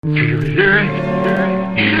Do you hear it?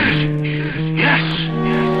 Yes.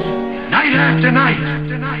 Night after night,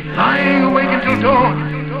 lying awake until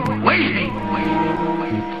dawn, waiting.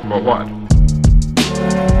 For what?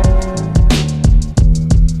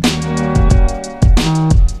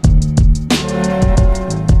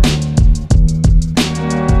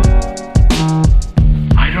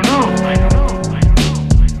 I don't know.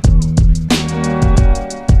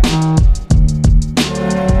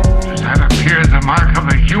 Does that appear the mark of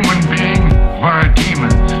a human being or a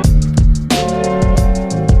demon's?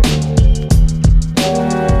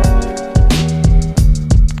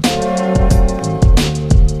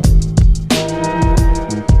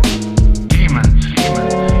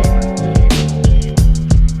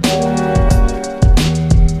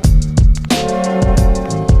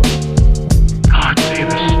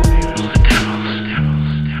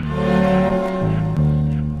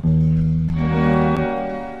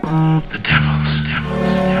 The devils.